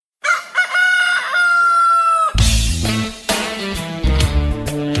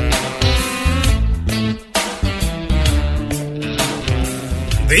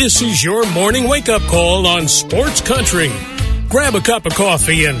This is your morning wake-up call on Sports Country. Grab a cup of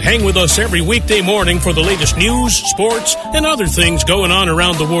coffee and hang with us every weekday morning for the latest news, sports, and other things going on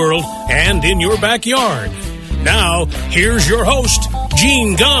around the world and in your backyard. Now, here's your host,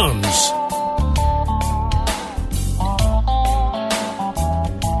 Gene Gumbs.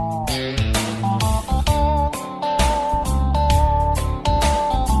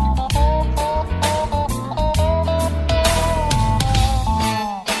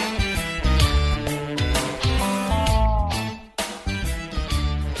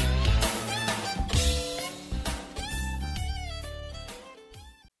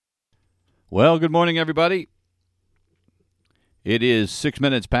 Well, good morning, everybody. It is 6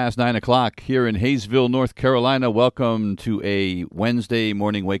 minutes past 9 o'clock here in Hayesville, North Carolina. Welcome to a Wednesday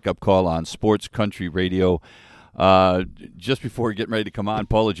morning wake-up call on Sports Country Radio. Just before getting ready to come on,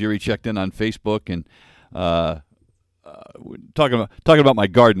 Paul Aguirre checked in on Facebook and talking about my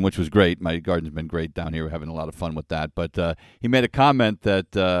garden, which was great. My garden's been great down here. We're having a lot of fun with that. But he made a comment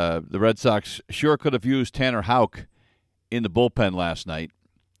that the Red Sox sure could have used Tanner Houck in the bullpen last night.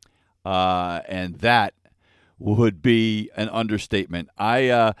 And that would be an understatement.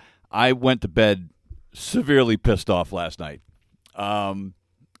 I went to bed severely pissed off last night. And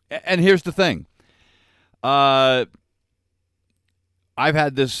here's the thing. I've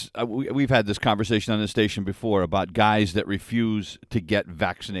had this. We've had this conversation on this station before about guys that refuse to get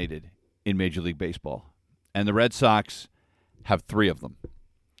vaccinated in Major League Baseball, and the Red Sox have 3 of them.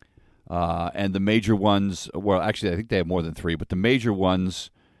 And the major ones, well, actually, I think they have more than 3, but the major ones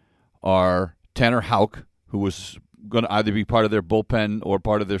are Tanner Houck, who was going to either be part of their bullpen or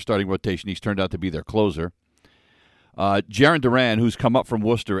part of their starting rotation. He's turned out to be their closer. Jarren Duran, who's come up from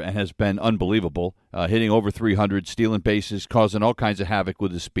Worcester and has been unbelievable, hitting over 300, stealing bases, causing all kinds of havoc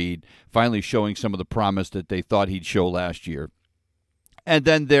with his speed, finally showing some of the promise that they thought he'd show last year. And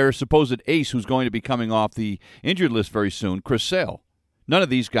then their supposed ace, who's going to be coming off the injured list very soon, Chris Sale. None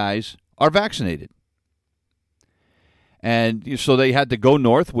of these guys are vaccinated. And so they had to go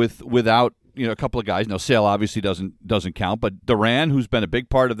north without a couple of guys. Now, Sale obviously doesn't count, but Duran, who's been a big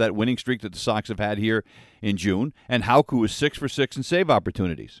part of that winning streak that the Sox have had here in June, and Houck, who was 6 for 6 in save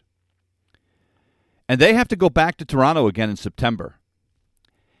opportunities. And they have to go back to Toronto again in September.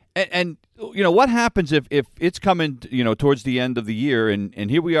 And what happens if it's coming towards the end of the year,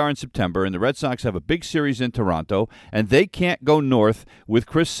 and here we are in September, and the Red Sox have a big series in Toronto, and they can't go north with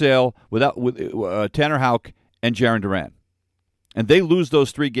Chris Sale, with Tanner Houck, and Jarren Duran. And they lose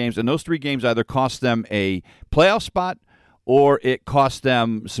those 3 games, and those 3 games either cost them a playoff spot or it costs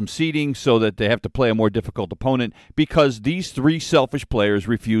them some seeding so that they have to play a more difficult opponent because these 3 selfish players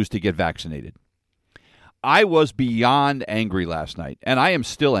refuse to get vaccinated. I was beyond angry last night, and I am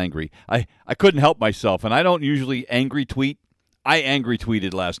still angry. I couldn't help myself, and I don't usually angry tweet. I angry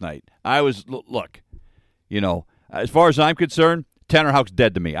tweeted last night. I was, look, as far as I'm concerned, Tanner Houck's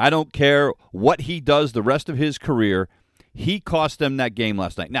dead to me. I don't care what he does the rest of his career. He cost them that game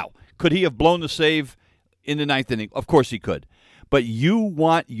last night. Now, could he have blown the save in the 9th inning? Of course he could. But you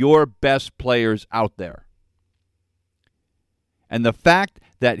want your best players out there. And the fact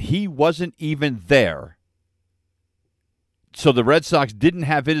that he wasn't even there, so the Red Sox didn't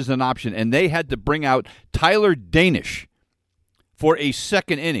have it as an option, and they had to bring out Tyler Danish for a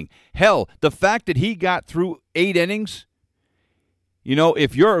 2nd inning. Hell, the fact that he got through 8 innings,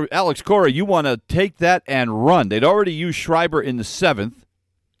 if you're Alex Cora, you want to take that and run. They'd already used Schreiber in the 7th,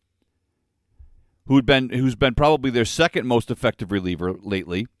 who's been probably their 2nd most effective reliever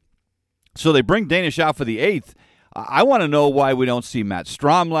lately. So they bring Danish out for the 8th. I want to know why we don't see Matt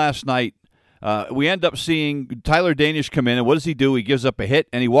Strahm last night. We end up seeing Tyler Danish come in, and what does he do? He gives up a hit,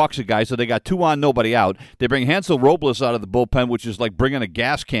 and he walks a guy, so they got 2 on, nobody out. They bring Hansel Robles out of the bullpen, which is like bringing a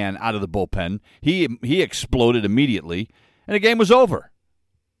gas can out of the bullpen. He exploded immediately. And the game was over.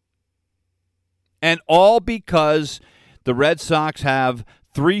 And all because the Red Sox have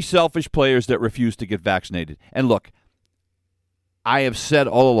 3 selfish players that refuse to get vaccinated. And look, I have said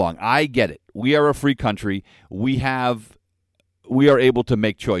all along, I get it. We are a free country. We are able to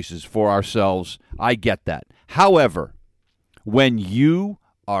make choices for ourselves. I get that. However, when you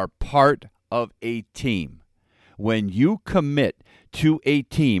are part of a team, when you commit to a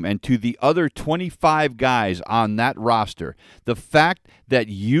team and to the other 25 guys on that roster, the fact that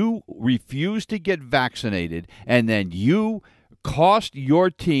you refuse to get vaccinated and then you cost your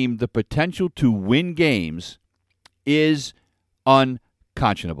team the potential to win games is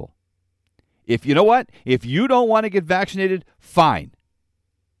unconscionable. If you know what? If you don't want to get vaccinated, fine.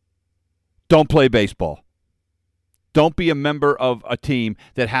 Don't play baseball. Don't be a member of a team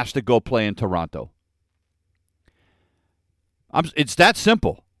that has to go play in Toronto. It's that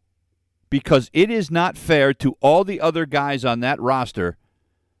simple. Because it is not fair to all the other guys on that roster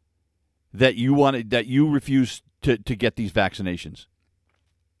that you refuse to get these vaccinations.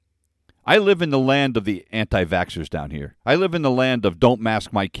 I live in the land of the anti-vaxxers down here. I live in the land of don't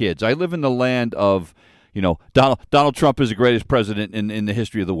mask my kids. I live in the land of, Donald Trump is the greatest president in the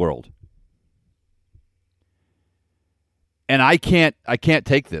history of the world. And I can't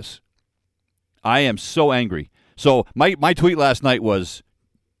take this. I am so angry. So my tweet last night was,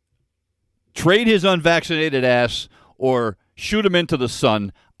 trade his unvaccinated ass or shoot him into the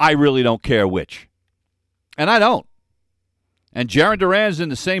sun. I really don't care which. And I don't. And Jarren Duran's in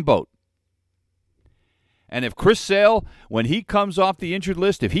the same boat. And if Chris Sale, when he comes off the injured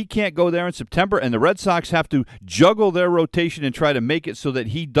list, if he can't go there in September and the Red Sox have to juggle their rotation and try to make it so that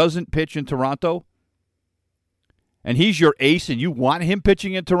he doesn't pitch in Toronto, and he's your ace and you want him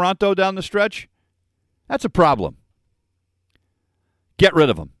pitching in Toronto down the stretch, that's a problem. Get rid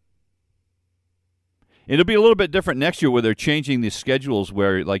of him. It'll be a little bit different next year where they're changing the schedules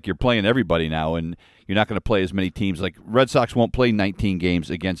where, like, you're playing everybody now and you're not going to play as many teams. Like, Red Sox won't play 19 games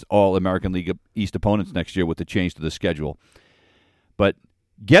against all American League East opponents next year with the change to the schedule. But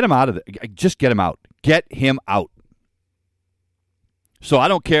get him out of it. Just get him out. Get him out. So I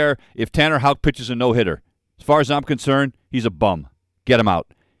don't care if Tanner Houck pitches a no-hitter. As far as I'm concerned, he's a bum. Get him out.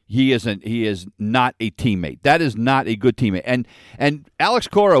 He is not a teammate. That is not a good teammate. And Alex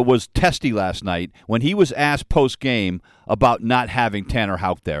Cora was testy last night when he was asked post-game about not having Tanner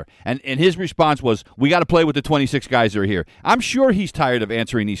Houck there. And his response was, we got to play with the 26 guys that are here. I'm sure he's tired of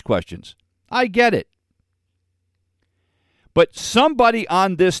answering these questions. I get it. But somebody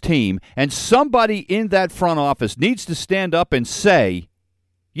on this team and somebody in that front office needs to stand up and say,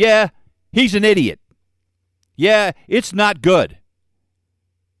 yeah, he's an idiot. Yeah, it's not good.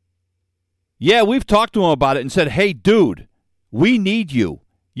 Yeah, we've talked to him about it and said, hey, dude, we need you.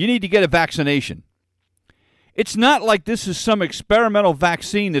 You need to get a vaccination. It's not like this is some experimental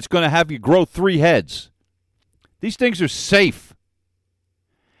vaccine that's going to have you grow 3 heads. These things are safe.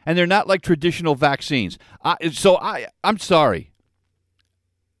 And they're not like traditional vaccines. I'm sorry.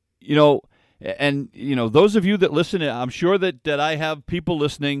 Those of you that listen, I'm sure that I have people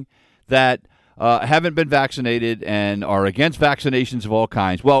listening that haven't been vaccinated and are against vaccinations of all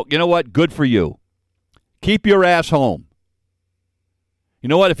kinds. Well, you know what? Good for you. Keep your ass home. You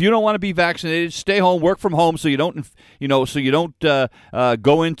know what? If you don't want to be vaccinated, stay home, work from home, so you don't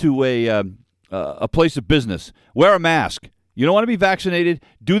go into a place of business. Wear a mask. You don't want to be vaccinated,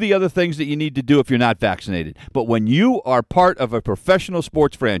 do the other things that you need to do if you're not vaccinated. But when you are part of a professional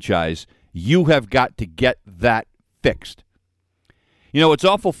sports franchise, you have got to get that fixed. It's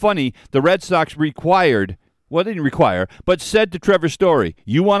awful funny. The Red Sox they didn't require, but said to Trevor Story,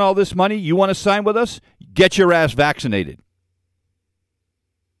 you want all this money? You want to sign with us? Get your ass vaccinated.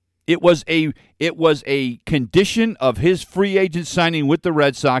 It was a condition of his free agent signing with the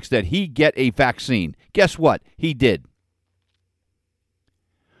Red Sox that he get a vaccine. Guess what? He did.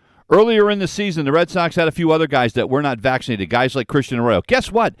 Earlier in the season, the Red Sox had a few other guys that were not vaccinated, guys like Christian Arroyo.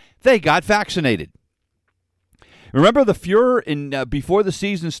 Guess what? They got vaccinated. Remember the furor before the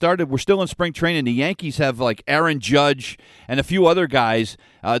season started? We're still in spring training. The Yankees have like Aaron Judge and a few other guys.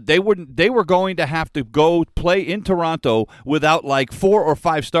 They were going to have to go play in Toronto without like 4 or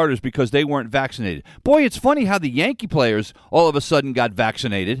 5 starters because they weren't vaccinated. Boy, it's funny how the Yankee players all of a sudden got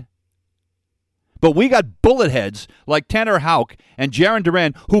vaccinated. But we got bullet heads like Tanner Houck and Jarren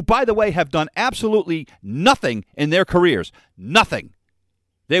Duran, who, by the way, have done absolutely nothing in their careers. Nothing.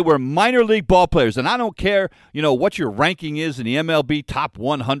 They were minor league ball players, and I don't care, what your ranking is in the MLB top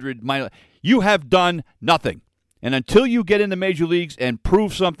 100. You have done nothing. And until you get in the major leagues and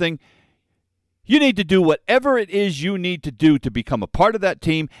prove something, you need to do whatever it is you need to do to become a part of that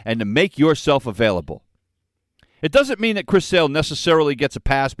team and to make yourself available. It doesn't mean that Chris Sale necessarily gets a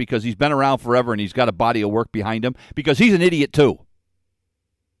pass because he's been around forever and he's got a body of work behind him, because he's an idiot too.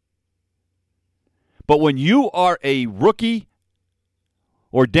 But when you are a rookie,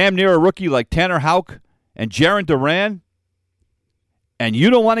 or damn near a rookie like Tanner Houck and Jarren Duran, and you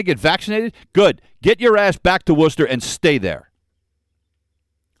don't want to get vaccinated, good. Get your ass back to Worcester and stay there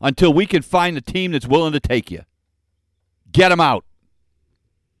until we can find a team that's willing to take you. Get them out.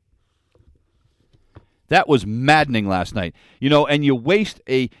 That was maddening last night. And you waste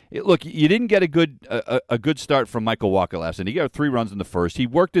look, you didn't get a good start from Michael Walker last night. He got 3 runs in the first. He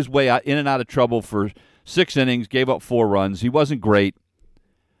worked his way in and out of trouble for 6 innings, gave up 4 runs. He wasn't great.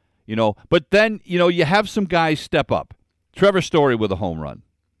 But then, you have some guys step up. Trevor Story with a home run.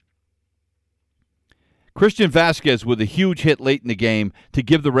 Christian Vasquez with a huge hit late in the game to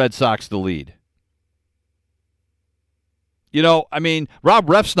give the Red Sox the lead. I mean, Rob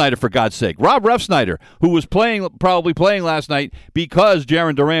Refsnyder, for God's sake. Rob Refsnyder, who was probably playing last night because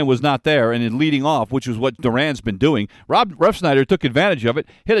Jarren Duran was not there and in leading off, which was what Duran's been doing. Rob Refsnyder took advantage of it,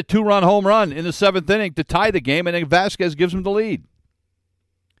 hit a 2-run home run in the 7th inning to tie the game, and then Vasquez gives him the lead.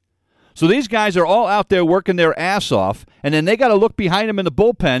 So these guys are all out there working their ass off, and then they got to look behind them in the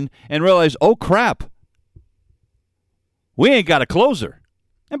bullpen and realize, oh, crap, we ain't got a closer.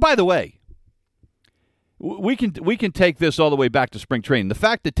 And by the way, we can take this all the way back to spring training. The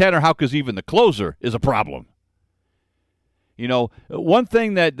fact that Tanner Houck is even the closer is a problem. One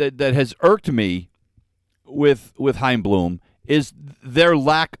thing that has irked me with Chaim Bloom is their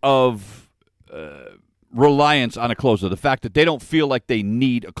lack of reliance on a closer. The fact that they don't feel like they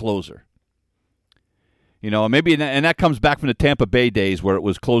need a closer. Maybe and that comes back from the Tampa Bay days where it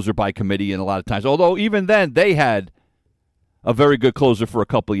was closer by committee, and a lot of times. Although even then they had a very good closer for a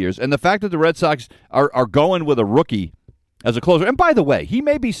couple of years. And the fact that the Red Sox are going with a rookie as a closer, and by the way, he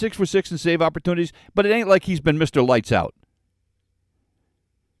may be 6 for 6 in save opportunities, but it ain't like he's been Mr. Lights Out.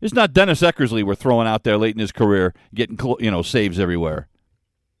 It's not Dennis Eckersley we're throwing out there late in his career, getting saves everywhere.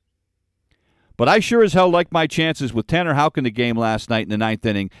 But I sure as hell like my chances with Tanner Houck in the game last night in the 9th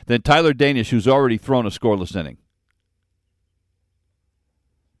inning than Tyler Danish, who's already thrown a scoreless inning.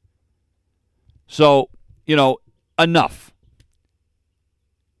 So, enough.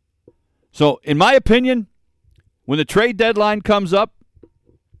 So, in my opinion, when the trade deadline comes up,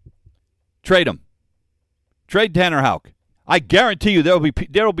 trade him. Trade Tanner Houck. I guarantee you there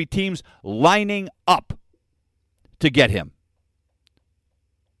will be teams lining up to get him.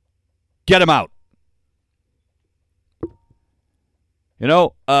 Get him out.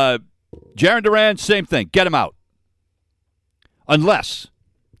 Jarren Duran, same thing. Get him out. Unless,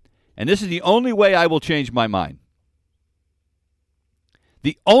 and this is the only way I will change my mind.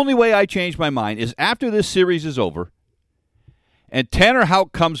 The only way I change my mind is after this series is over and Tanner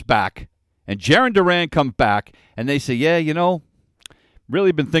Houck comes back and Jarren Duran comes back and they say, yeah,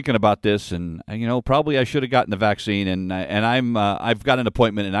 really been thinking about this and, probably I should have gotten the vaccine and I've got an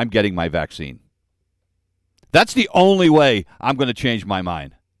appointment and I'm getting my vaccine. That's the only way I'm going to change my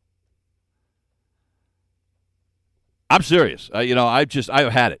mind. I'm serious.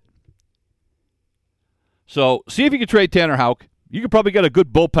 I've had it. So see if you can trade Tanner Houck. You could probably get a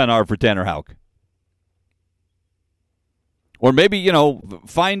good bullpen arm for Tanner Houck. Or maybe,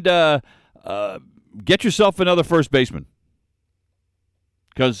 find, get yourself another first baseman.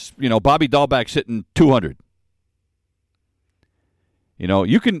 Because, Bobby Dahlback's hitting 200.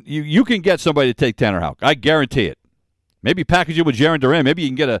 You can get somebody to take Tanner Houck. I guarantee it. Maybe package it with Jarren Duran. Maybe you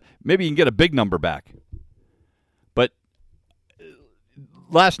can get a big number back. But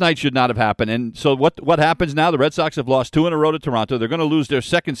last night should not have happened. And so what happens now? The Red Sox have lost 2 in a row to Toronto. They're going to lose their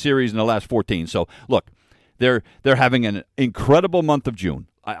second series in the last 14. So, look, they're having an incredible month of June.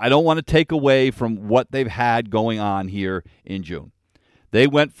 I don't want to take away from what they've had going on here in June. They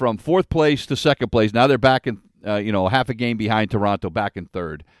went from 4th place to 2nd place. Now they're back in, half a game behind Toronto, back in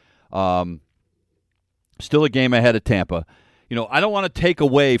 3rd. Still a game ahead of Tampa. I don't want to take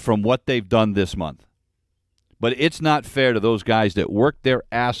away from what they've done this month. But it's not fair to those guys that worked their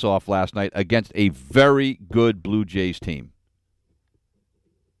ass off last night against a very good Blue Jays team.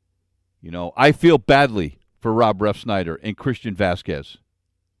 I feel badly for Rob Refsnyder and Christian Vasquez.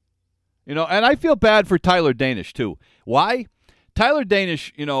 And I feel bad for Tyler Danish, too. Why? Tyler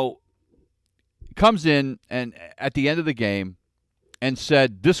Danish, comes in and at the end of the game and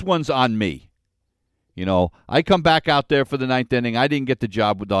said, this one's on me. I come back out there for the 9th inning. I didn't get the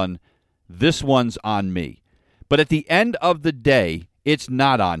job done. This one's on me. But at the end of the day, it's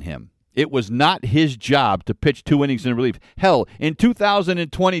not on him. It was not his job to pitch 2 innings in relief. Hell, in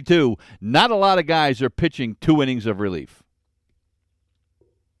 2022, not a lot of guys are pitching 2 innings of relief.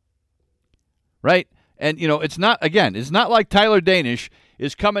 Right? And, it's not like Tyler Danish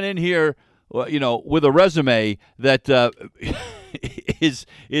is coming in here, with a resume that is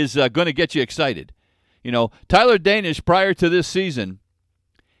going to get you excited. Tyler Danish, prior to this season,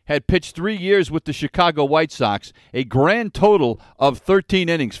 had pitched 3 years with the Chicago White Sox, a grand total of 13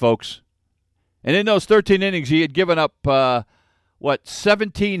 innings, folks. And in those 13 innings, he had given up,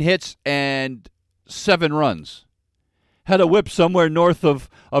 17 hits and 7 runs. Had a whip somewhere north of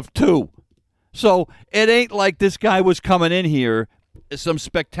 2. So it ain't like this guy was coming in here as some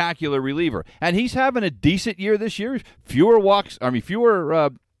spectacular reliever. And he's having a decent year this year. Fewer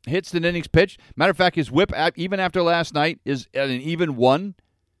hits than innings pitched. Matter of fact, his whip, even after last night, is at an even 1.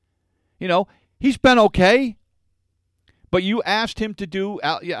 He's been okay. But you asked him to do,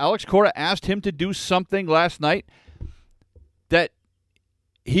 Alex Cora asked him to do something last night that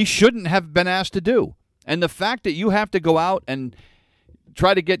he shouldn't have been asked to do. And the fact that you have to go out and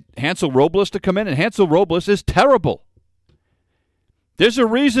try to get Hansel Robles to come in, and Hansel Robles is terrible. There's a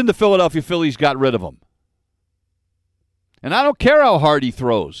reason the Philadelphia Phillies got rid of him. And I don't care how hard he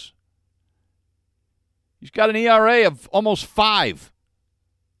throws. He's got an ERA of almost 5.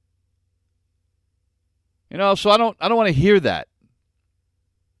 So I don't want to hear that.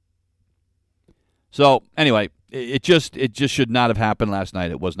 So anyway, it just should not have happened last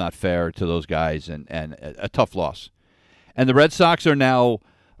night. It was not fair to those guys, and a tough loss. And the Red Sox are now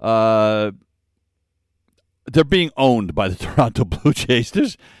they're being owned by the Toronto Blue Jays.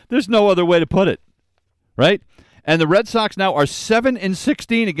 There's no other way to put it, right? And the Red Sox now are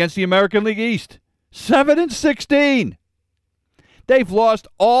 7-16 against the American League East. 7-16. They've lost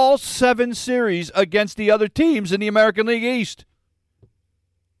all 7 series against the other teams in the American League East.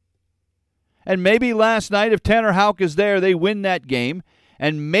 And maybe last night, if Tanner Houck is there, they win that game.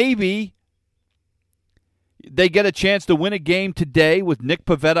 And maybe they get a chance to win a game today with Nick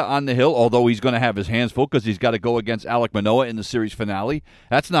Pivetta on the hill, although he's going to have his hands full because he's got to go against Alek Manoah in the series finale.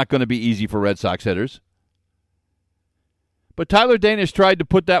 That's not going to be easy for Red Sox hitters. But Tyler Danish tried to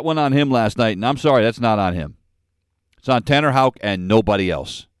put that one on him last night, and I'm sorry, that's not on him. It's on Tanner Houck and nobody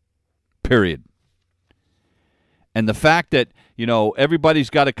else. Period. And the fact that, everybody's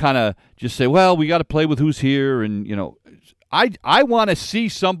got to kind of just say, well, we got to play with who's here, and, I want to see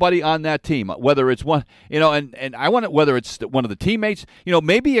somebody on that team, whether it's one, and I want it, whether it's one of the teammates,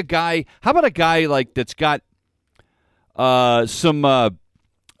 maybe a guy. How about a guy like that's got a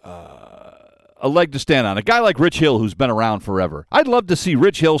leg to stand on? A guy like Rich Hill, who's been around forever. I'd love to see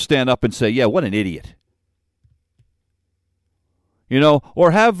Rich Hill stand up and say, "Yeah, what an idiot."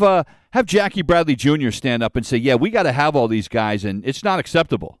 Or have Jackie Bradley Jr. stand up and say, "Yeah, we got to have all these guys, and it's not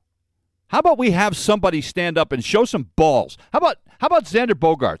acceptable." How about we have somebody stand up and show some balls? How about Xander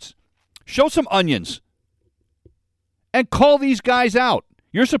Bogaerts? Show some onions and call these guys out.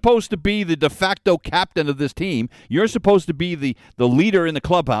 You're supposed to be the de facto captain of this team. You're supposed to be the leader in the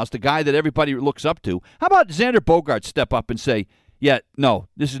clubhouse, the guy that everybody looks up to. How about Xander Bogaerts step up and say, "Yeah, no,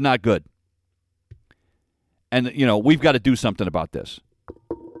 this is not good. And, we've got to do something about this."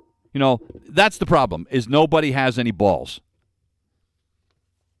 That's the problem, is nobody has any balls.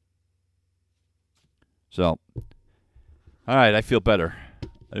 So, all right, I feel better.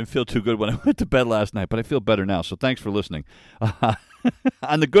 I didn't feel too good when I went to bed last night, but I feel better now, so thanks for listening.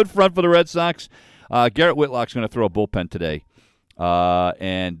 On the good front for the Red Sox, Garrett Whitlock's going to throw a bullpen today,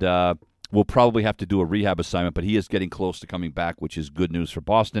 and we'll probably have to do a rehab assignment, but he is getting close to coming back, which is good news for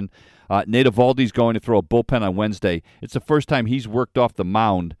Boston. Nate Eovaldi's going to throw a bullpen on Wednesday. It's the first time he's worked off the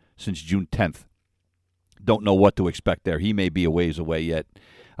mound since June 10th. Don't know what to expect there. He may be a ways away yet.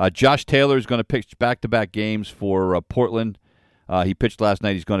 Josh Taylor is going to pitch back-to-back games for Portland. He pitched last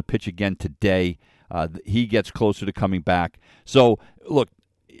night. He's going to pitch again today. He gets closer to coming back. So, look,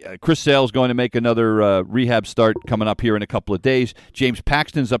 Chris Sale is going to make another rehab start coming up here in a couple of days. James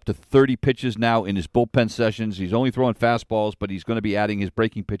Paxton's up to 30 pitches now in his bullpen sessions. He's only throwing fastballs, but he's going to be adding his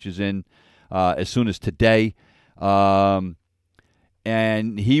breaking pitches in as soon as today. And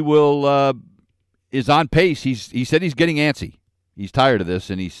he is on pace. He said he's getting antsy. He's tired of this,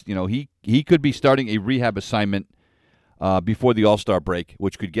 and he could be starting a rehab assignment before the All-Star break,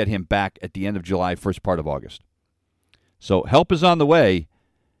 which could get him back at the end of July, first part of August. So help is on the way.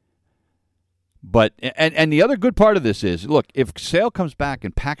 But and the other good part of this is, look, if Sale comes back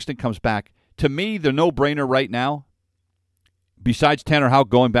and Paxton comes back, to me, the no-brainer right now, besides Tanner Houck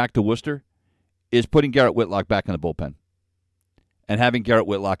going back to Worcester, is putting Garrett Whitlock back in the bullpen and having Garrett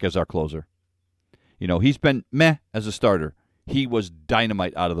Whitlock as our closer. He's been meh as a starter. He was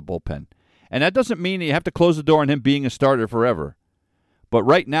dynamite out of the bullpen. And that doesn't mean you have to close the door on him being a starter forever. But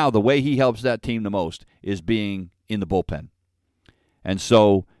right now, the way he helps that team the most is being in the bullpen. And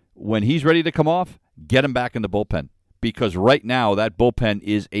so when he's ready to come off, get him back in the bullpen. Because right now, that bullpen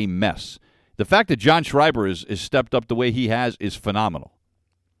is a mess. The fact that John Schreiber is stepped up the way he has is phenomenal.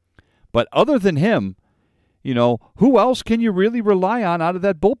 But other than him, who else can you really rely on out of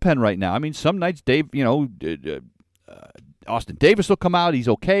that bullpen right now? I mean, some nights Austin Davis will come out. He's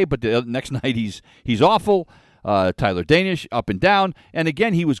okay, but the next night he's awful. Tyler Danish up and down. And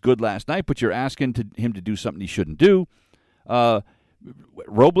again, he was good last night, but you're asking him to do something he shouldn't do.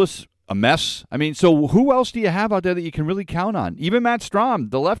 Robles, a mess. I mean, so who else do you have out there that you can really count on? Even Matt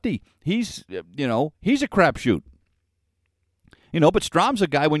Strahm, the lefty, he's a crapshoot. But Strahm's a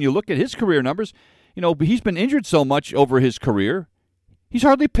guy, when you look at his career numbers, he's been injured so much over his career, he's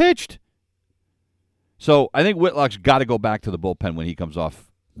hardly pitched. So I think Whitlock's got to go back to the bullpen when he comes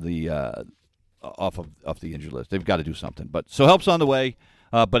off the off the injured list. They've got to do something. But so help's on the way.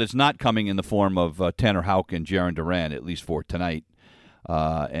 but it's not coming in the form of Tanner Houck and Jarren Duran, at least for tonight.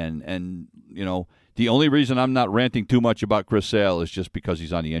 And you know, the only reason I'm not ranting too much about Chris Sale is just because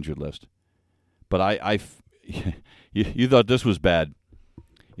he's on the injured list. But you thought this was bad.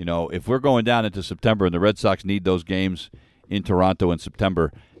 You know, if we're going down into September and the Red Sox need those games in Toronto in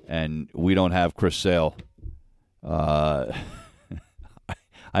September, and we don't have Chris Sale, I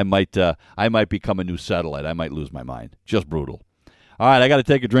might become a new satellite. I might lose my mind. Just brutal. All right, I got to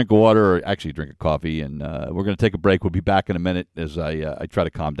take a drink of water, or actually drink a coffee, and we're going to take a break. We'll be back in a minute as I try to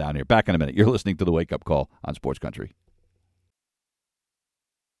calm down here. Back in a minute. You're listening to the Wake Up Call on Sports Country.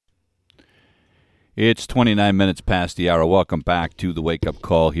 It's 29 minutes past the hour. Welcome back to the Wake Up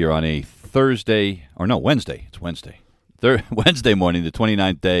Call here on a Wednesday. It's Wednesday. Wednesday morning, the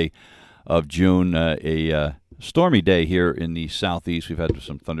 29th day of June, a stormy day here in the southeast. We've had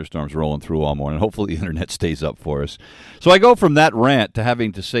some thunderstorms rolling through all morning. Hopefully the internet stays up for us. So I go from that rant to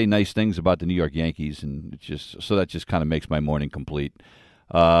having to say nice things about the New York Yankees, and that just kind of makes my morning complete.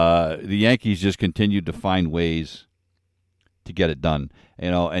 The Yankees just continued to find ways to get it done,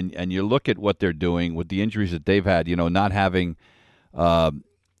 you know, and you look at what they're doing with the injuries that they've had, you know, not having Aroldis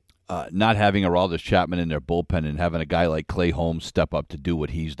Chapman in their bullpen and having a guy like Clay Holmes step up to do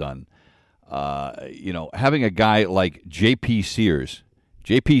what he's done. You know, having a guy like J.P. Sears,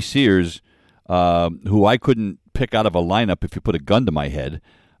 who I couldn't pick out of a lineup if you put a gun to my head,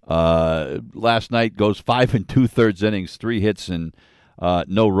 last night goes 5 2/3 innings, 3 hits and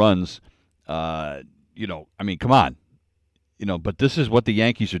no runs. You know, I mean, come on. You know, but this is what the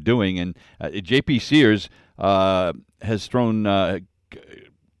Yankees are doing, and J.P. Sears has thrown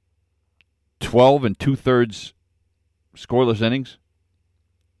 12 2/3 scoreless innings.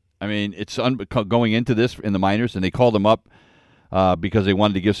 I mean, it's going into this in the minors, and they called him up because they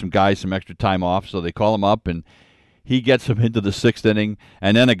wanted to give some guys some extra time off, so they call him up, and he gets him into the 6th inning,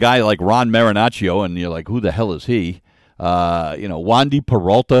 and then a guy like Ron Marinaccio, and you're like, who the hell is he? You know, Wandy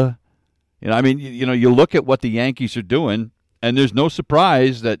Peralta. You know, I mean, you look at what the Yankees are doing, and there's no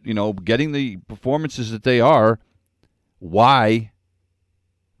surprise that, you know, getting the performances that they are, why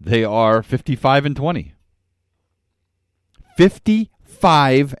they are 55-20.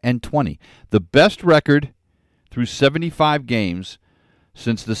 55-20. The best record through 75 games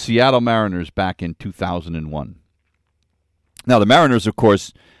since the Seattle Mariners back in 2001. Now, the Mariners, of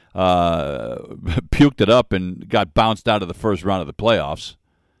course, puked it up and got bounced out of the first round of the playoffs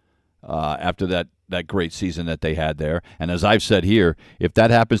after that great season that they had there. And as I've said here, if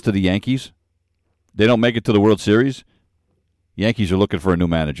that happens to the Yankees, they don't make it to the World Series, Yankees are looking for a new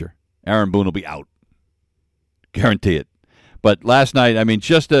manager. Aaron Boone will be out. Guarantee it. But last night, I mean,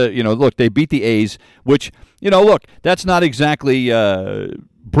 just, look, they beat the A's, which, look, that's not exactly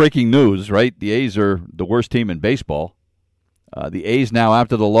breaking news, right? The A's are the worst team in baseball. The A's now,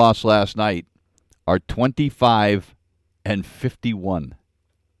 after the loss last night, are 25-51.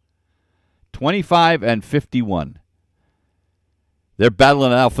 25-51. They're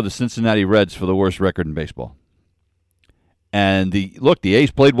battling out for the Cincinnati Reds for the worst record in baseball. And the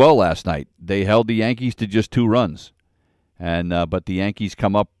A's played well last night. They held the Yankees to just 2 runs. And but the Yankees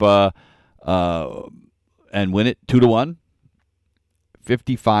come up and win it 2-1,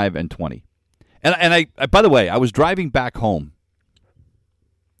 55-20. And I by the way, I was driving back home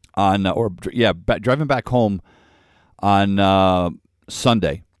driving back home on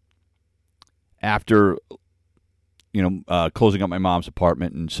Sunday after closing up my mom's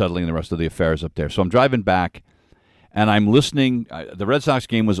apartment and settling the rest of the affairs up there. So I'm driving back. And I'm listening. The Red Sox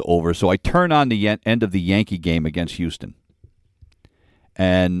game was over, so I turn on the end of the Yankee game against Houston.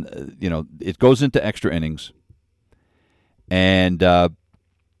 And, it goes into extra innings. And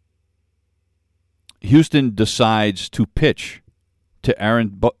Houston decides to pitch to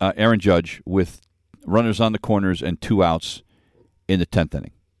Aaron Judge with runners on the corners and 2 outs in the 10th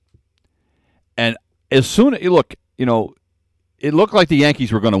inning. And as soon as, it looked like the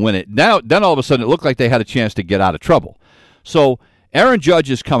Yankees were going to win it. Then all of a sudden, it looked like they had a chance to get out of trouble. So Aaron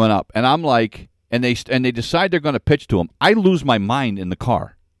Judge is coming up, and I'm like, and they decide they're going to pitch to him. I lose my mind in the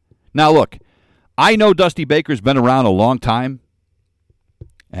car. Now, look, I know Dusty Baker's been around a long time,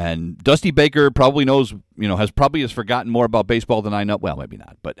 and Dusty Baker probably knows, has forgotten more about baseball than I know. Well, maybe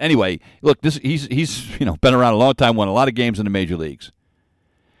not, but anyway, look, he's been around a long time, won a lot of games in the major leagues.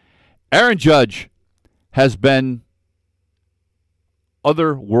 Aaron Judge has been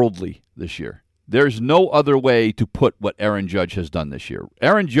otherworldly this year. There's no other way to put what Aaron Judge has done this year.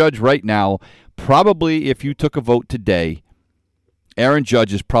 Aaron Judge right now, probably if you took a vote today, Aaron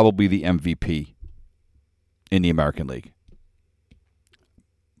Judge is probably the MVP in the American League.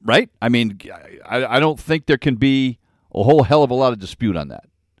 Right? I mean, I don't think there can be a whole hell of a lot of dispute on that.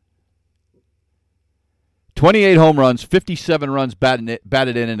 28 home runs, 57 runs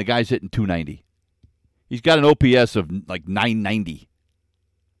batted in, and the guy's hitting .290. He's got an OPS of like .990.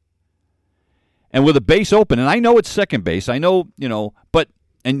 And with a base open, and I know it's second base, I know, but,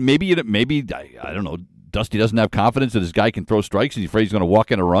 and maybe I don't know, Dusty doesn't have confidence that his guy can throw strikes and he's afraid he's going to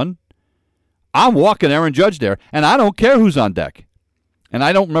walk in a run. I'm walking Aaron Judge there, and I don't care who's on deck. And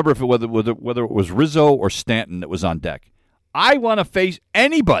I don't remember whether it was Rizzo or Stanton that was on deck. I want to face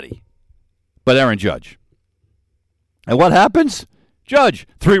anybody but Aaron Judge. And what happens? Judge,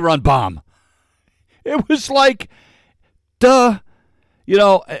 3-run bomb. It was like, duh. It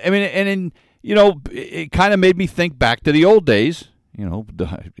kind of made me think back to the old days.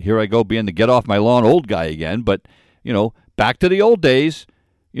 Here I go being the get off my lawn old guy again. But, back to the old days.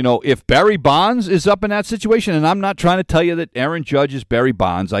 If Barry Bonds is up in that situation, and I'm not trying to tell you that Aaron Judge is Barry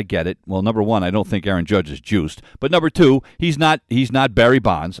Bonds, I get it. Well, number one, I don't think Aaron Judge is juiced. But number two, he's not Barry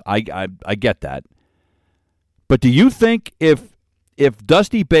Bonds. I get that. But do you think if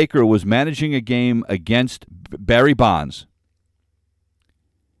Dusty Baker was managing a game against Barry Bonds,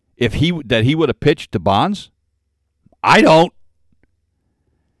 he would have pitched to Bonds? I don't.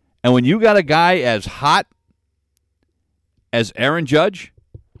 And when you got a guy as hot as Aaron Judge,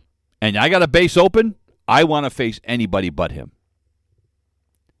 and I got a base open, I want to face anybody but him.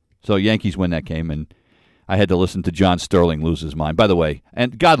 So Yankees win that game, and I had to listen to John Sterling lose his mind. By the way,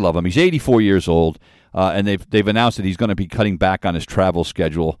 and God love him, he's 84 years old, and they've announced that he's going to be cutting back on his travel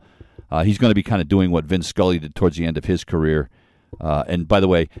schedule. He's going to be kind of doing what Vin Scully did towards the end of his career. And by the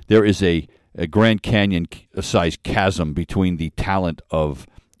way, there is a Grand Canyon-sized chasm between the talent of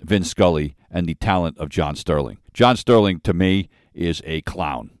Vin Scully and the talent of John Sterling. John Sterling, to me, is a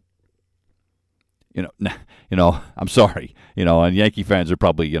clown. I'm sorry. And Yankee fans are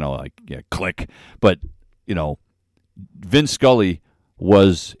probably, click. But, Vin Scully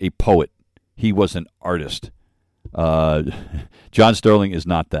was a poet. He was an artist. John Sterling is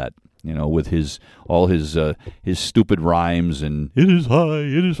not that. With his stupid rhymes and it is high,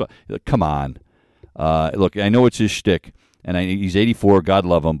 it is high. Come on. Look, I know it's his shtick, and he's 84, God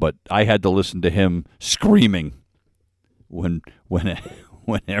love him, but I had to listen to him screaming when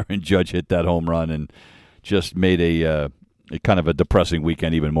Aaron Judge hit that home run and just made a kind of a depressing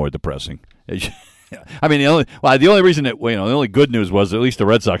weekend even more depressing. I mean, the only reason the only good news was at least the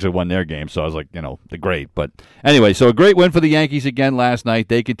Red Sox had won their game, so I was like, they're great. But anyway, so a great win for the Yankees again last night.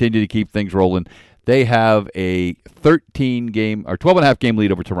 They continue to keep things rolling. They have a 12.5 game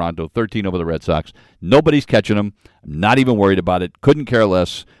lead over Toronto, 13 over the Red Sox. Nobody's catching them. I'm not even worried about it. Couldn't care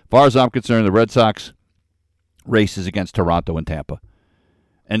less. As far as I'm concerned, the Red Sox race is against Toronto and Tampa.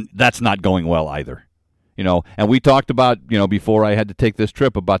 And that's not going well either. And we talked about, before I had to take this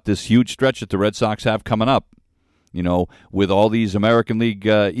trip, about this huge stretch that the Red Sox have coming up, with all these American League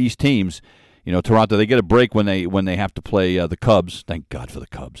East teams. Toronto, they get a break when they have to play the Cubs. Thank God for the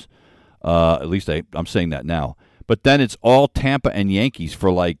Cubs. At least I'm saying that now. But then it's all Tampa and Yankees for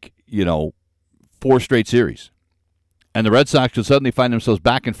 4 straight series. And the Red Sox will suddenly find themselves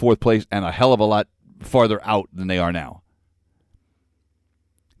back in 4th place and a hell of a lot farther out than they are now.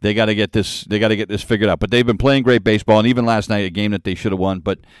 They got to get this. They got to get this figured out. But they've been playing great baseball, and even last night, a game that they should have won.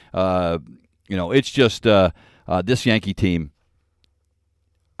 But it's just this Yankee team.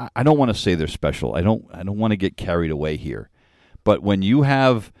 I don't want to say they're special. I don't want to get carried away here. But when you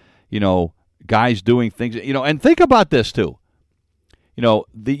have guys doing things, and think about this too.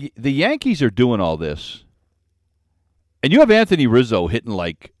 The Yankees are doing all this, and you have Anthony Rizzo hitting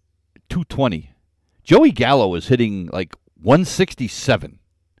like 220. Joey Gallo is hitting like 167.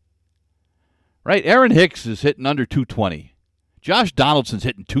 Right? Aaron Hicks is hitting under 220. Josh Donaldson's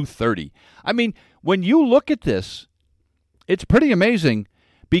hitting 230. I mean, when you look at this, it's pretty amazing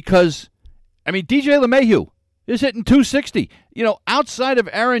because, DJ LeMahieu is hitting 260. Outside of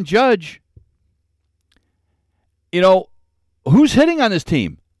Aaron Judge, who's hitting on this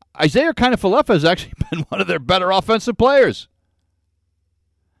team? Isaiah Kiner-Falefa has actually been one of their better offensive players.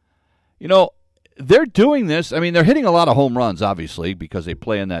 They're doing this. They're hitting a lot of home runs, obviously, because they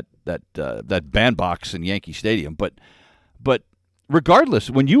play in that bandbox in Yankee Stadium. But regardless,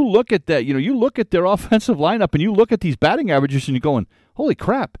 when you look at that, you look at their offensive lineup and you look at these batting averages and you're going, holy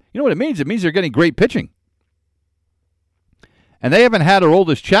crap. You know what it means? It means they're getting great pitching. And they haven't had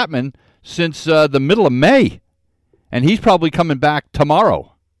Aroldis Chapman since the middle of May. And he's probably coming back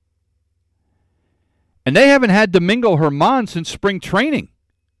tomorrow. And they haven't had Domingo Germán since spring training.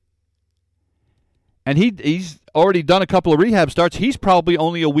 And he's already done a couple of rehab starts. He's probably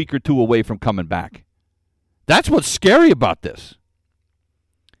only a week or 2 away from coming back. That's what's scary about this.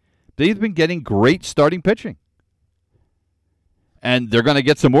 They've been getting great starting pitching. And they're going to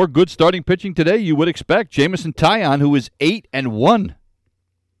get some more good starting pitching today, you would expect. Jameson Taillon, who is 8-1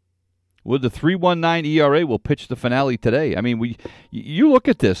 with the 3.19 ERA, will pitch the finale today. I mean, you look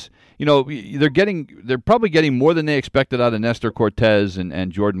at this. You know, they're probably getting more than they expected out of Nestor Cortez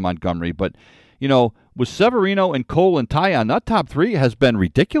and Jordan Montgomery. But, you know, with Severino and Cole and Taillon, that top three has been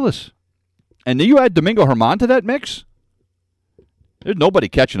ridiculous. And then you add Domingo Germán to that mix. There's nobody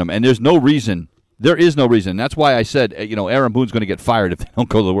catching them, and there's no reason. There is no reason. That's why I said, you know, Aaron Boone's going to get fired if they don't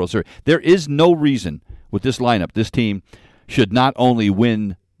go to the World Series. There is no reason with this lineup. This team should not only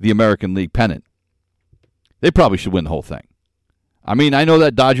win the American League pennant. They probably should win the whole thing. I mean, I know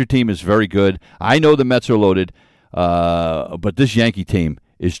that Dodger team is very good. I know the Mets are loaded. But this Yankee team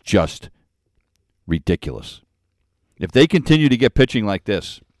is just ridiculous. If they continue to get pitching like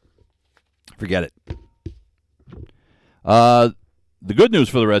this, forget it. The good news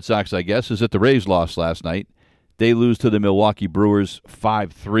for the Red Sox, I guess, is that the Rays lost last night. They lose to the Milwaukee Brewers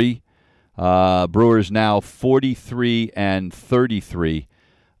 5-3. Brewers now 43-33.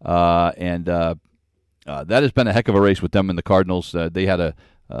 That has been a heck of a race with them and the Cardinals. They had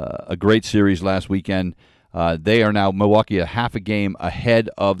a great series last weekend. They are now, Milwaukee, a half a game ahead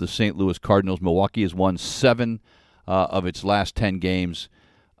of the St. Louis Cardinals. Milwaukee has won 7 of its last 10 games.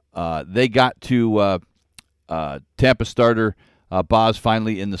 They got to Tampa starter Boz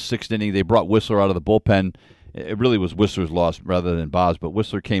finally in the 6th inning. They brought Whistler out of the bullpen. It really was Whistler's loss rather than Boz, but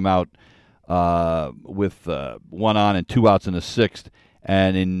Whistler came out with 1 on and 2 outs in the 6th,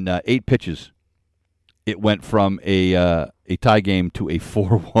 and in 8 pitches, it went from a tie game to a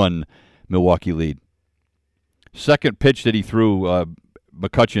 4-1 Milwaukee lead. Second pitch that he threw,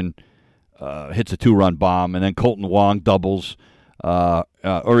 McCutchen hits a 2-run bomb, and then Colton Wong doubles.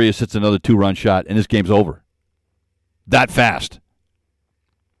 Urias hits another 2-run shot, and this game's over. That fast.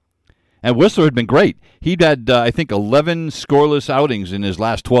 And Whistler had been great. He'd had, I think, 11 scoreless outings in his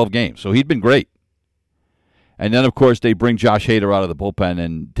last 12 games, so he'd been great. And then, of course, they bring Josh Hader out of the bullpen,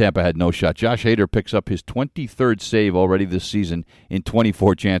 and Tampa had no shot. Josh Hader picks up his 23rd save already this season in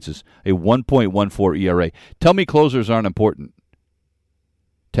 24 chances, a 1.14 ERA. Tell me closers aren't important,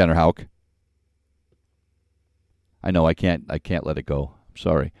 Tanner Houck. I know I can't let it go. I'm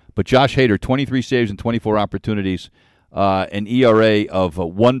sorry. But Josh Hader, 23 saves and 24 opportunities, an ERA of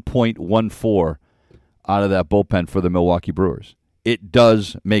 1.14 out of that bullpen for the Milwaukee Brewers. It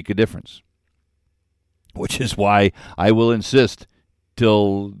does make a difference, which is why I will insist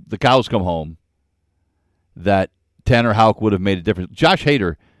till the cows come home that Tanner Houck would have made a difference. Josh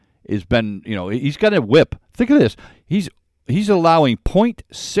Hader has been, he's got a whip. Think of this. He's allowing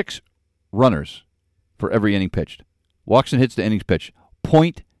 0.6 runners for every inning pitched. Walks and hits the innings pitched.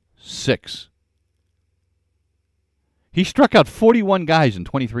 0.6. He struck out 41 guys in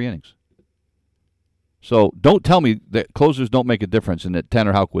 23 innings. So don't tell me that closers don't make a difference and that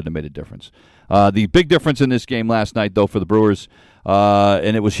Tanner Houck wouldn't have made a difference. The big difference in this game last night, though, for the Brewers,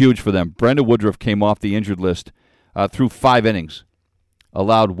 and it was huge for them, Brandon Woodruff came off the injured list through 5 innings,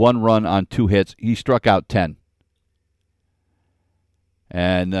 allowed 1 run on 2 hits. He struck out 10.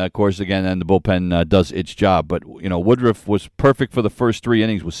 And, of course, again, then the bullpen does its job. But, Woodruff was perfect for the first 3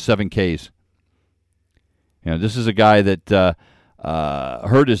 innings with 7 Ks. This is a guy that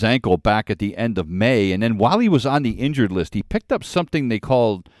hurt his ankle back at the end of May. And then while he was on the injured list, he picked up something they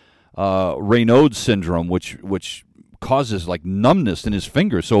called Raynaud's syndrome, which causes, like, numbness in his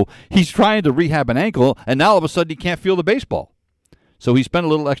fingers. So he's trying to rehab an ankle, and now all of a sudden he can't feel the baseball. So he spent a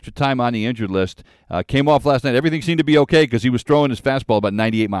little extra time on the injured list. Came off last night. Everything seemed to be okay because he was throwing his fastball about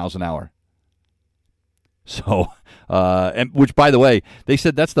 98 miles an hour. So, and which, by the way, they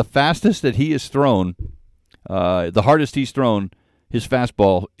said that's the fastest that he has thrown, the hardest he's thrown his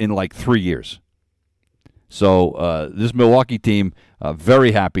fastball in like 3 years. So this Milwaukee team,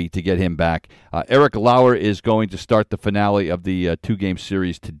 very happy to get him back. Eric Lauer is going to start the finale of the 2-game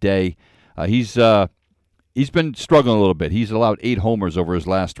series today. He's been struggling a little bit. He's allowed 8 homers over his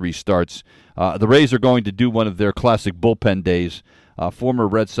last 3 starts. The Rays are going to do one of their classic bullpen days. Former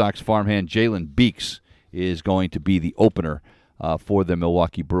Red Sox farmhand Jalen Beeks is going to be the opener for the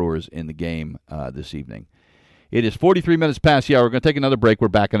Milwaukee Brewers in the game this evening. It is 43 minutes past the hour. We're going to take another break. We're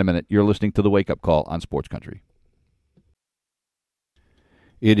back in a minute. You're listening to The Wake Up Call on Sports Country.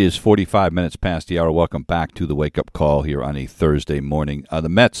 It is 45 minutes past the hour. Welcome back to The Wake Up Call here on a Thursday morning. The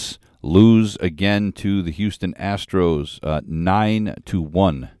Mets lose again to the Houston Astros,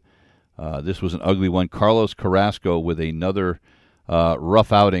 9-1. This was an ugly one. Carlos Carrasco with another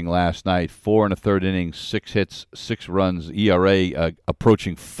rough outing last night. 4 1/3 innings, 6 hits, 6 runs. ERA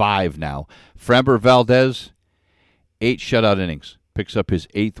approaching 5 now. Framber Valdez, 8 shutout innings. Picks up his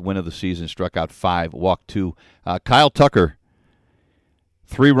 8th win of the season. Struck out 5, walked 2. Kyle Tucker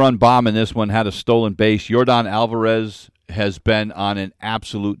 3-run bomb in this one, had a stolen base. Yordan Alvarez has been on an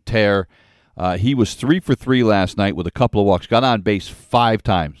absolute tear. He was 3 for 3 last night with a couple of walks, got on base 5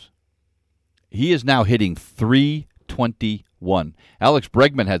 times. He is now hitting .321. Alex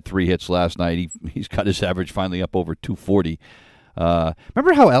Bregman had 3 hits last night. He's got his average finally up over 240.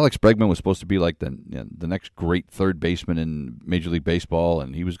 Remember how Alex Bregman was supposed to be like the next great third baseman in Major League Baseball,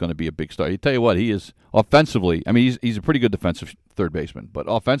 and he was going to be a big star? I tell you what, he is offensively. I mean, he's a pretty good defensive third baseman, but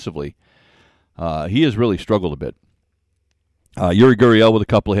offensively, he has really struggled a bit. Yuri Gurriel with a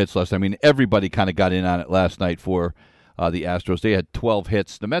couple of hits last night. I mean, everybody kind of got in on it last night for the Astros. They had 12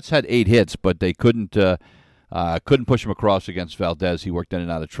 hits. The Mets had 8 hits, but they couldn't push him across against Valdez. He worked in and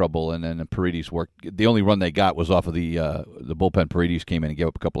out of trouble, and then Paredes worked. The only run they got was off of the bullpen. Paredes came in and gave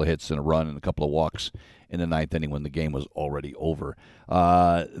up a couple of hits and a run and a couple of walks in the 9th inning when the game was already over.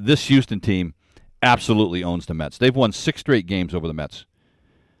 This Houston team absolutely owns the Mets. They've won 6 straight games over the Mets.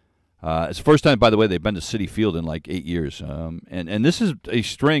 It's the first time, by the way, they've been to Citi Field in like 8 years. And this is a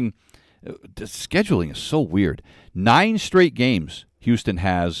string. The scheduling is so weird. 9 straight games Houston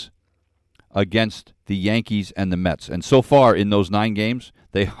has against the Yankees and the Mets. And so far in those 9 games,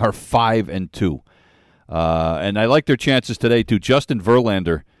 they are 5-2. And I like their chances today, too. Justin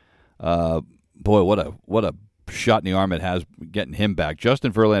Verlander, boy, what a shot in the arm it has getting him back.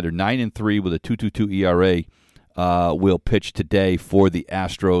 Justin Verlander, 9-3 with a 2.22 ERA, will pitch today for the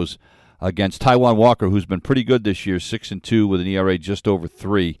Astros against Taijuan Walker, who's been pretty good this year, 6-2 with an ERA just over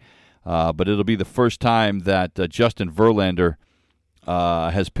 3. But it'll be the first time that Justin Verlander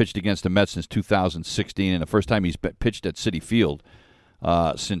has pitched against the Mets since 2016, and the first time he's pitched at Citi Field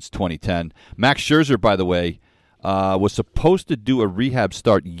since 2010. Max Scherzer, by the way, was supposed to do a rehab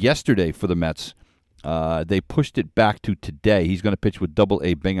start yesterday for the Mets. They pushed it back to today. He's going to pitch with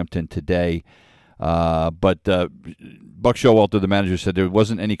Double-A Binghamton today. But Buck Showalter, the manager, said there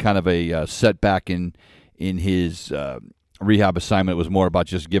wasn't any kind of a setback in his rehab assignment. It was more about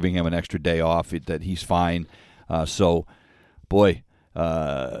just giving him an extra day off, that he's fine. Boy,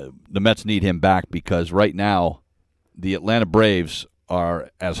 the Mets need him back because right now the Atlanta Braves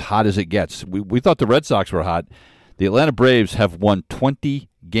are as hot as it gets. We thought the Red Sox were hot. The Atlanta Braves have won 20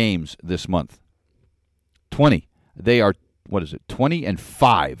 games this month. 20. They are,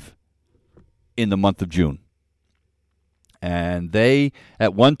 20-5 in the month of June. And they,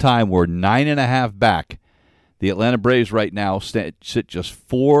 at one time, were 9.5 back. The Atlanta Braves right now sit just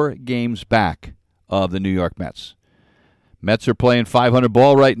 4 games back of the New York Mets. Mets are playing 500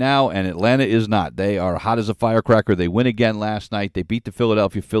 ball right now, and Atlanta is not. They are hot as a firecracker. They win again last night. They beat the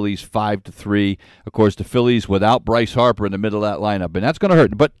Philadelphia Phillies 5-3. Of course, the Phillies without Bryce Harper in the middle of that lineup, and that's going to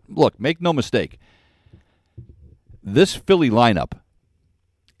hurt. But look, make no mistake, this Philly lineup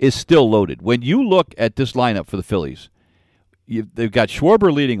is still loaded. When you look at this lineup for the Phillies, they've got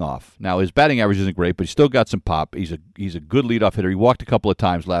Schwarber leading off. Now, his batting average isn't great, but he's still got some pop. He's a good leadoff hitter. He walked a couple of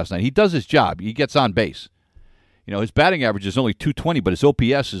times last night. He does his job. He gets on base. You know, his batting average is only .220, but his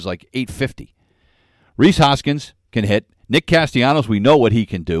OPS is like .850. Rhys Hoskins can hit. Nick Castellanos, we know what he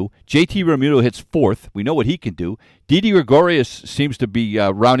can do. JT Realmuto hits 4th. We know what he can do. Didi Gregorius seems to be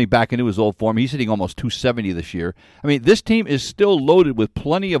rounding back into his old form. He's hitting almost .270 this year. I mean, this team is still loaded with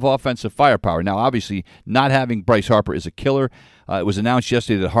plenty of offensive firepower. Now, obviously, not having Bryce Harper is a killer. It was announced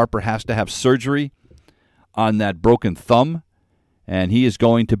yesterday that Harper has to have surgery on that broken thumb, and he is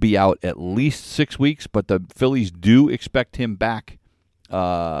going to be out at least 6 weeks, but the Phillies do expect him back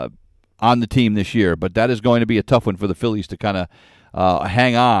on the team this year. But that is going to be a tough one for the Phillies to kind of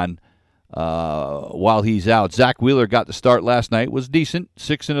hang on while he's out. Zach Wheeler got the start last night, was decent,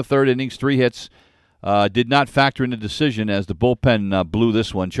 6 1/3 innings, 3 hits. Did not factor in the decision as the bullpen blew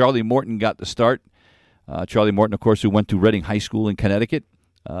this one. Charlie Morton got the start. Charlie Morton, of course, who went to Reading High School in Connecticut.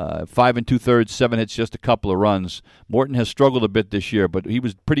 5 2/3, 7 hits, just a couple of runs. Morton has struggled a bit this year, but he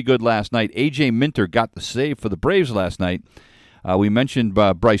was pretty good last night. A.J. Minter got the save for the Braves last night. We mentioned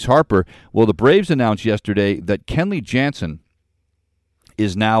Bryce Harper. Well, the Braves announced yesterday that Kenley Jansen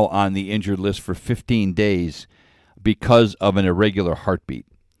is now on the injured list for 15 days because of an irregular heartbeat.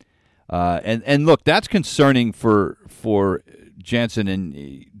 And look, that's concerning for Jansen,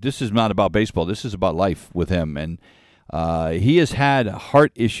 and this is not about baseball. This is about life with him. And he has had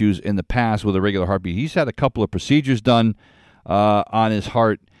heart issues in the past with a regular heartbeat. He's had a couple of procedures done on his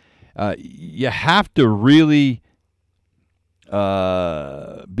heart. You have to really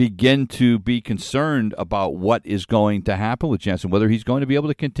begin to be concerned about what is going to happen with Jansen, whether he's going to be able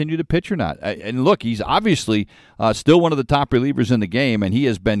to continue to pitch or not. And look, he's obviously still one of the top relievers in the game, and he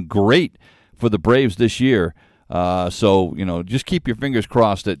has been great for the Braves this year. So, you know, just keep your fingers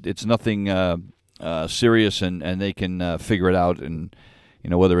crossed that it's nothing serious and they can figure it out and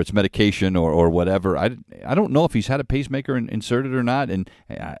whether it's medication or whatever. I don't know if he's had a pacemaker inserted or not, and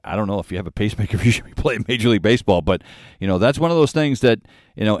I don't know if you have a pacemaker, you should be playing Major League Baseball. But, that's one of those things that,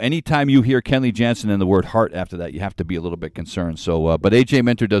 anytime you hear Kenley Jansen and the word heart after that, you have to be a little bit concerned. So, but A.J.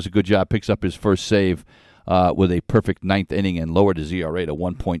 Minter does a good job, picks up his first save with a perfect ninth inning and lowered his ERA to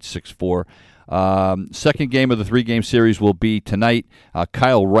 1.64. Second game of the 3-game series will be tonight.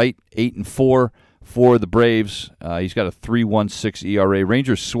 Kyle Wright, 8-4. For the Braves. He's got a 3.16 ERA.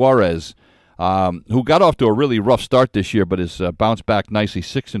 Ranger Suarez, who got off to a really rough start this year, but has bounced back nicely,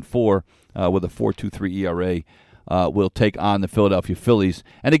 6-4 with a 4.23 ERA, will take on the Philadelphia Phillies.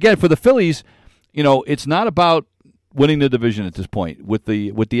 And again, for the Phillies, it's not about winning the division at this point. With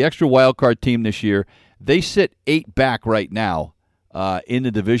the extra wild card team this year, they sit 8 back right now in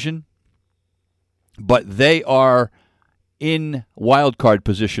the division, but they are in wild card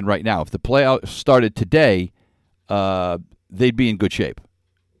position right now. If the playoffs started today, they'd be in good shape.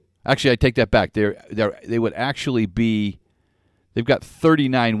 Actually, I take that back. They would actually be. They've got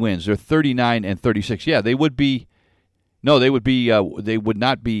 39 wins. They're 39-36. Yeah, they would be. No, they would be. They would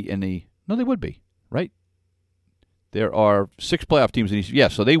not be in the. No, they would be. Right. There are 6 playoff teams in each. Yeah,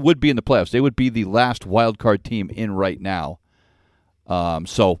 so they would be in the playoffs. They would be the last wild card team in right now.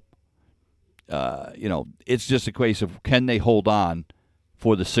 It's just a case of can they hold on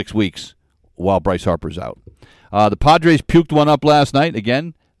for the 6 weeks while Bryce Harper's out. The Padres puked one up last night.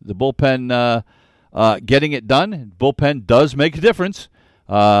 Again, the bullpen getting it done. Bullpen does make a difference.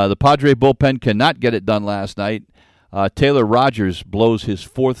 The Padre bullpen cannot get it done last night. Taylor Rogers blows his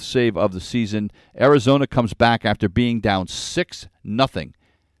 4th save of the season. Arizona comes back after being down 6-0.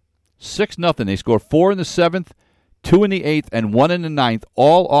 6-0. They score 4 in the 7th. 2 in the 8th, and 1 in the 9th,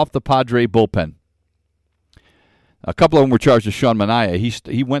 all off the Padre bullpen. A couple of them were charged to Sean Manaea.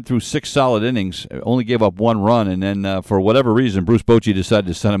 He went through 6 solid innings, only gave up 1 run, and then for whatever reason, Bruce Bochy decided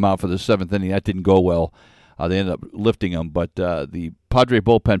to send him out for the 7th inning. That didn't go well. They ended up lifting him, but the Padre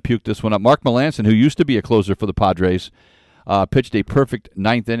bullpen puked this one up. Mark Melancon, who used to be a closer for the Padres, pitched a perfect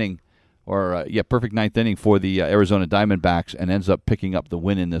 9th inning. Perfect 9th inning for the Arizona Diamondbacks and ends up picking up the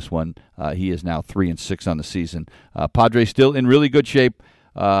win in this one. He is now 3-6 on the season. Padres still in really good shape.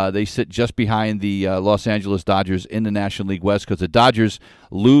 They sit just behind the Los Angeles Dodgers in the National League West because the Dodgers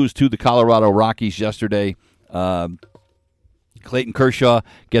lose to the Colorado Rockies yesterday. Clayton Kershaw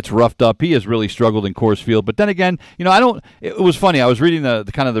gets roughed up. He has really struggled in Coors Field. But then again, it was funny. I was reading the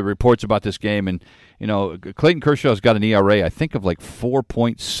kind of the reports about this game, and Clayton Kershaw's got an ERA, I think, of like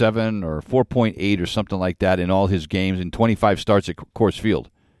 4.7 or 4.8 or something like that in all his games in 25 starts at Coors Field.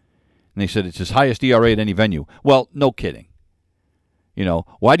 And they said it's his highest ERA at any venue. Well, no kidding.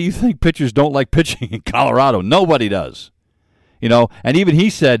 Why do you think pitchers don't like pitching in Colorado? Nobody does. And even he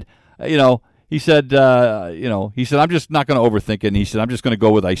said, He said, I'm just not going to overthink it. And he said, I'm just going to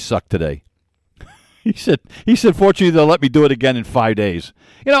go with I suck today. He said, fortunately, they'll let me do it again in 5 days.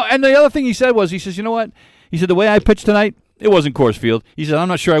 And the other thing he said was, he says, you know what? He said, the way I pitched tonight, it wasn't Coors Field. He said, I'm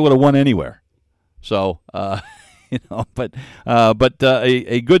not sure I would have won anywhere. So, a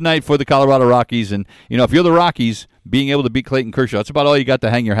good night for the Colorado Rockies. And, if you're the Rockies, being able to beat Clayton Kershaw, that's about all you got to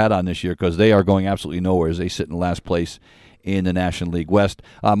hang your hat on this year because they are going absolutely nowhere as they sit in last place in the National League West.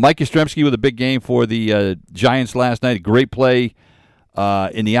 Mike Yastrzemski with a big game for the Giants last night. A great play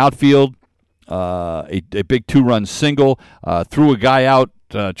in the outfield. A big 2-run single. Threw a guy out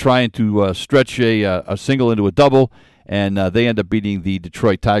trying to stretch a single into a double, and they end up beating the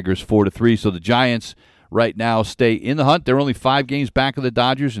Detroit Tigers 4-3. So the Giants right now stay in the hunt. They're only 5 games back of the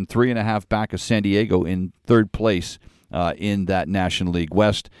Dodgers and 3.5 back of San Diego in 3rd place in that National League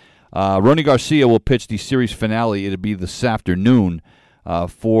West. Ronny Garcia will pitch the series finale. It'll be this afternoon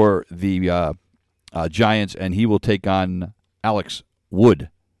for the Giants, and he will take on Alex Wood,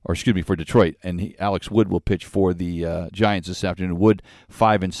 for Detroit. And Alex Wood will pitch for the Giants this afternoon. Wood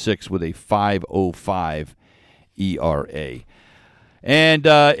 5-6 with a 5.05 ERA. And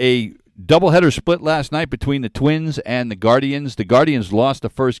a doubleheader split last night between the Twins and the Guardians. The Guardians lost the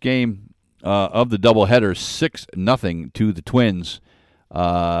first game of the doubleheader 6-0 to the Twins.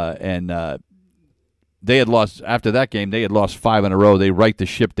 They had lost, after that game, they had lost 5 in a row. They right the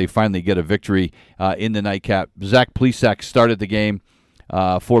ship. They finally get a victory in the nightcap. Zach Plesac started the game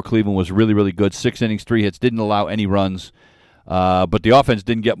for Cleveland, was really, really good. 6 innings, 3 hits, didn't allow any runs. But the offense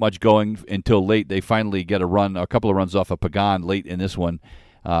didn't get much going until late. They finally get a couple of runs off of Pagan late in this one,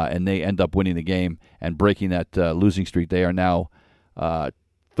 and they end up winning the game and breaking that losing streak. They are now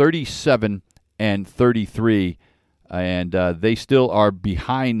 37-33. And they still are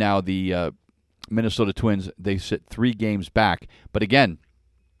behind now the Minnesota Twins. They sit 3 games back. But again,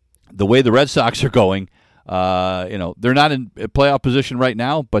 the way the Red Sox are going, They're not in playoff position right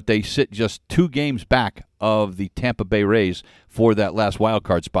now, but they sit just 2 games back of the Tampa Bay Rays for that last wild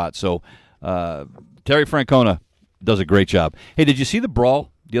card spot. So Terry Francona does a great job. Hey, did you see the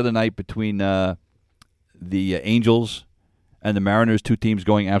brawl the other night between the Angels and the Mariners, 2 teams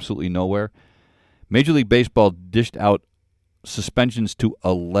going absolutely nowhere? Major League Baseball dished out suspensions to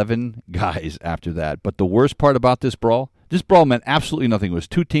 11 guys after that. But the worst part about this brawl meant absolutely nothing. It was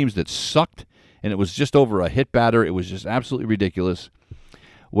 2 teams that sucked, and it was just over a hit batter. It was just absolutely ridiculous.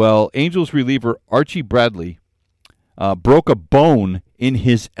 Well, Angels reliever Archie Bradley broke a bone in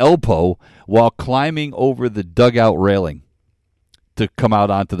his elbow while climbing over the dugout railing to come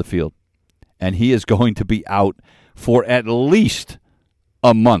out onto the field. And he is going to be out for at least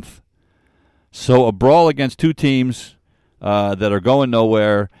a month. So a brawl against 2 teams that are going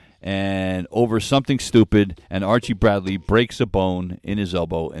nowhere and over something stupid, and Archie Bradley breaks a bone in his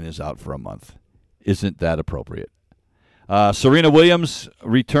elbow and is out for a month. Isn't that appropriate? Serena Williams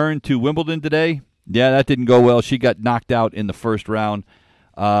returned to Wimbledon today. Yeah, that didn't go well. She got knocked out in the first round.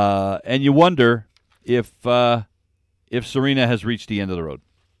 And you wonder if Serena has reached the end of the road.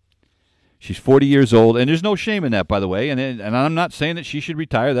 She's 40 years old, and there's no shame in that, by the way. And I'm not saying that she should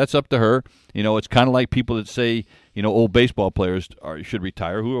retire. That's up to her. It's kind of like people that say, old baseball players should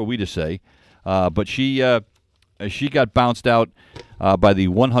retire. Who are we to say? But she got bounced out by the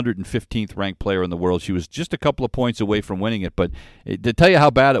 115th ranked player in the world. She was just a couple of points away from winning it. But to tell you how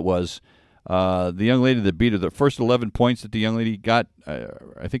bad it was, the young lady that beat her, the first 11 points that the young lady got,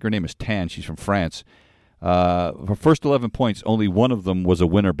 I think her name is Tan. She's from France. Her first 11 points, only one of them was a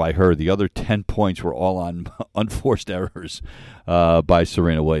winner by her. The other 10 points were all on unforced errors by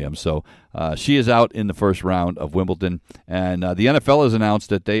Serena Williams. So she is out in the first round of Wimbledon. And the NFL has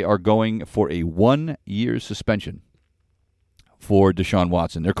announced that they are going for a 1-year suspension for Deshaun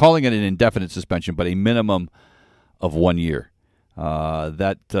Watson. They're calling it an indefinite suspension, but a minimum of 1 year.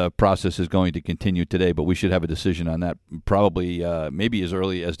 That process is going to continue today, but we should have a decision on that probably maybe as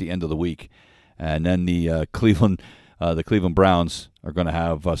early as the end of the week. And then the Cleveland Browns are going to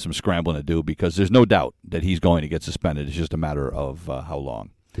have some scrambling to do because there's no doubt that he's going to get suspended. It's just a matter of how long.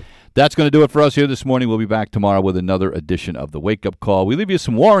 That's going to do it for us here this morning. We'll be back tomorrow with another edition of the Wake Up Call. We leave you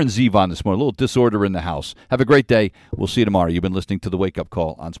some Warren Zevon this morning, a little disorder in the house. Have a great day. We'll see you tomorrow. You've been listening to the Wake Up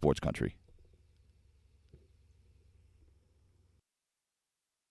Call on Sports Country.